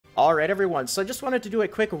Alright everyone, so I just wanted to do a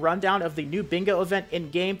quick rundown of the new bingo event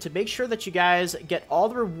in-game to make sure that you guys get all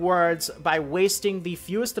the rewards by wasting the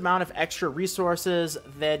fewest amount of extra resources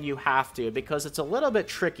than you have to, because it's a little bit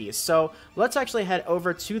tricky. So let's actually head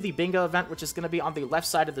over to the bingo event, which is going to be on the left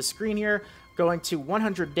side of the screen here, going to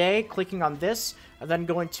 100 day, clicking on this, and then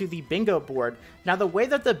going to the bingo board. Now the way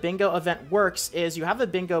that the bingo event works is you have the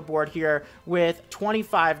bingo board here with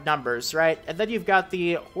 25 numbers, right? And then you've got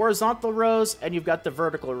the horizontal rows and you've got the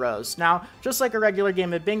vertical rows. Now, just like a regular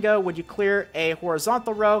game of bingo, when you clear a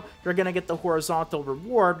horizontal row, you're going to get the horizontal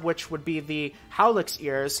reward, which would be the Howlix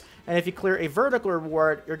ears. And if you clear a vertical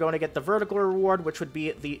reward, you're going to get the vertical reward, which would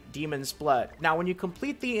be the Demon's Blood. Now, when you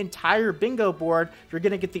complete the entire bingo board, you're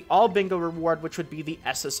going to get the all bingo reward, which would be the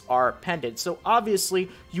SSR pendant. So obviously,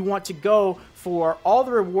 you want to go for all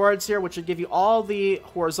the rewards here, which would give you all the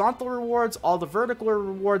horizontal rewards, all the vertical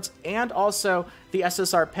rewards, and also the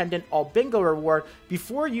SSR pendant all bingo reward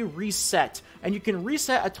before you reset. And you can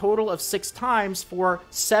reset a total of 6 times for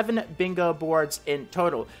 7 bingo boards in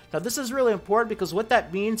total. Now this is really important because what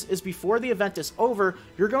that means is before the event is over,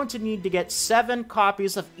 you're going to need to get 7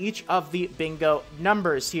 copies of each of the bingo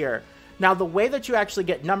numbers here. Now, the way that you actually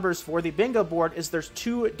get numbers for the bingo board is there's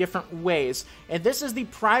 2 different ways. And this is the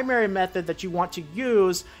primary method that you want to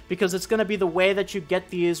use because it's going to be the way that you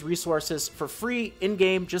get these resources for free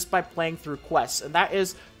in-game just by playing through quests. And that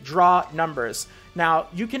is draw numbers. Now,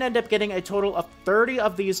 you can end up getting a total of 30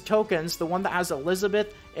 of these tokens. The one that has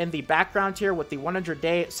Elizabeth in the background here with the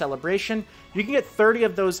 100-day celebration. You can get 30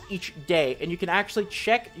 of those each day. And you can actually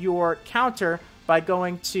check your counter by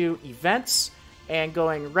going to events and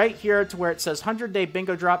going right here to where it says 100-day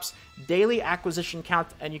bingo drops, daily acquisition count,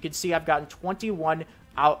 and you can see I've gotten 21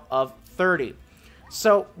 out of 30.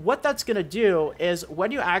 So what that's going to do is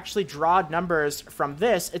when you actually draw numbers from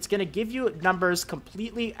this, it's going to give you numbers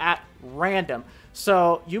completely at random.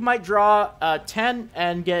 So you might draw 10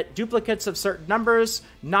 and get duplicates of certain numbers,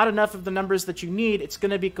 not enough of the numbers that you need. It's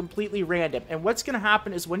going to be completely random. And what's going to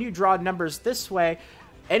happen is when you draw numbers this way,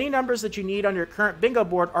 any numbers that you need on your current bingo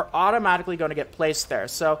board are automatically going to get placed there.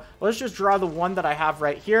 So let's just draw the one that I have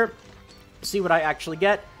right here. See what I actually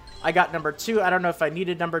get. I got number 2. I don't know if I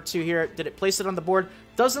needed number 2 here. Did it place it on the board?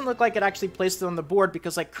 Doesn't look like it actually placed it on the board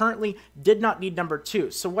because I currently did not need number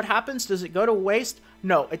 2. So what happens? Does it go to waste?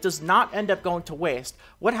 No, it does not end up going to waste.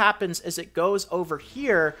 What happens is it goes over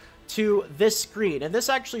here to this screen. And this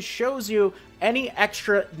actually shows you any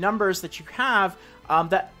extra numbers that you have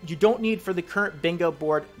that you don't need for the current bingo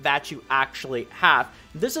board that you actually have.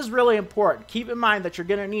 This is really important. Keep in mind that you're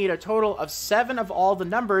going to need a total of 7 of all the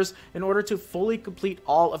numbers in order to fully complete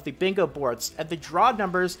all of the bingo boards. And the draw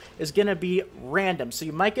numbers is going to be random. So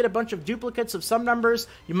you might get a bunch of duplicates of some numbers,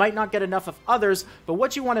 you might not get enough of others, but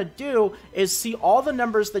what you want to do is see all the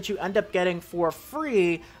numbers that you end up getting for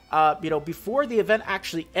free before the event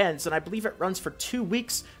actually ends, and I believe it runs for 2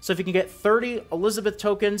 weeks. So if you can get 30 Elizabeth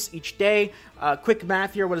tokens each day, quick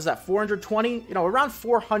math here, what is that, 420? Around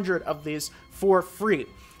 400 of these for free.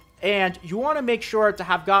 And you want to make sure to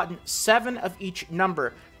have gotten 7 of each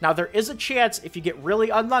number. Now, there is a chance, if you get really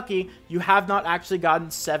unlucky, you have not actually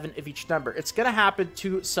gotten 7 of each number. It's going to happen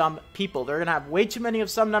to some people. They're going to have way too many of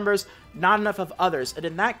some numbers, not enough of others. And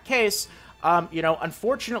in that case,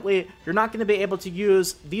 unfortunately, you're not going to be able to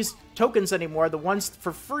use these tokens anymore, the ones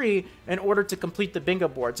for free, in order to complete the bingo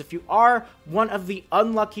boards. If you are one of the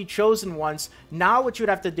unlucky chosen ones, now what you would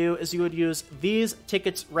have to do is you would use these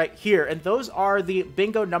tickets right here, and those are the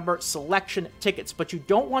bingo number selection tickets, but you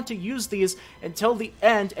don't want to use these until the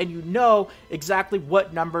end, and you know exactly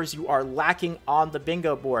what numbers you are lacking on the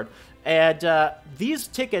bingo board. And these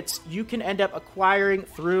tickets you can end up acquiring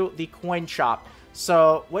through the coin shop.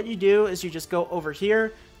 So what you do is you just go over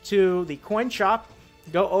here to the coin shop,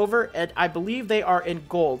 go over, and I believe they are in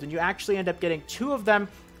gold, and you actually end up getting 2 of them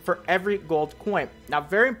for every gold coin. Now,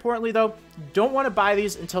 very importantly though, you don't want to buy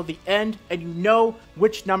these until the end and you know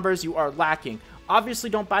which numbers you are lacking. Obviously,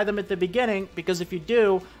 don't buy them at the beginning, because if you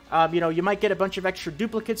do, you might get a bunch of extra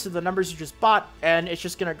duplicates of the numbers you just bought, and it's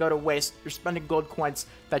just going to go to waste. You're spending gold coins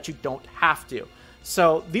that you don't have to.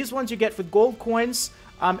 So these ones you get for gold coins.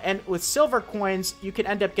 And with silver coins, you can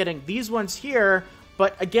end up getting these ones here.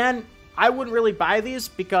 But again, I wouldn't really buy these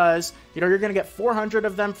because, you're going to get 400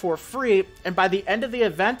 of them for free. And by the end of the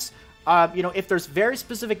event, if there's very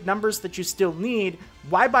specific numbers that you still need,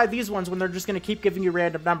 why buy these ones when they're just going to keep giving you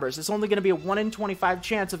random numbers? It's only going to be a 1 in 25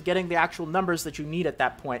 chance of getting the actual numbers that you need at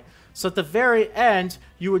that point. So at the very end,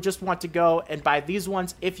 you would just want to go and buy these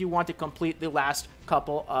ones if you want to complete the last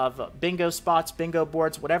couple of bingo spots, bingo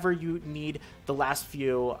boards, whatever you need the last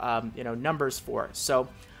few, numbers for. So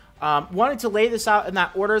Wanted to lay this out in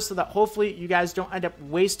that order so that hopefully you guys don't end up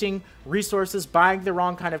wasting resources, buying the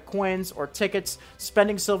wrong kind of coins or tickets,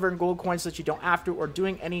 spending silver and gold coins that you don't have to, or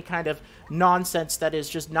doing any kind of nonsense that is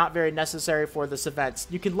just not very necessary for this event.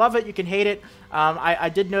 You can love it, you can hate it. I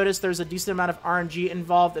did notice there's a decent amount of RNG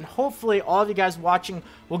involved, and hopefully all of you guys watching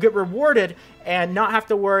will get rewarded and not have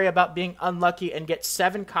to worry about being unlucky and get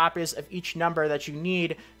 7 copies of each number that you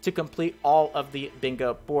need to complete all of the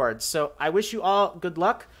bingo boards. So I wish you all good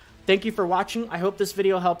luck. Thank you for watching. I hope this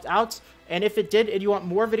video helped out. And if it did, and you want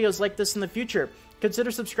more videos like this in the future,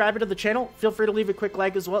 consider subscribing to the channel. Feel free to leave a quick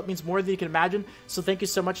like as well. It means more than you can imagine. So thank you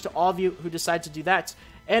so much to all of you who decide to do that.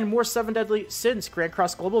 And more 7 Deadly Sins Grand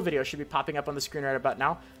Cross Global videos should be popping up on the screen right about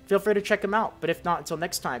now. Feel free to check them out. But if not, until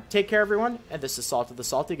next time, take care everyone. And this is Salt of the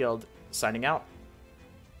Salty Guild, signing out.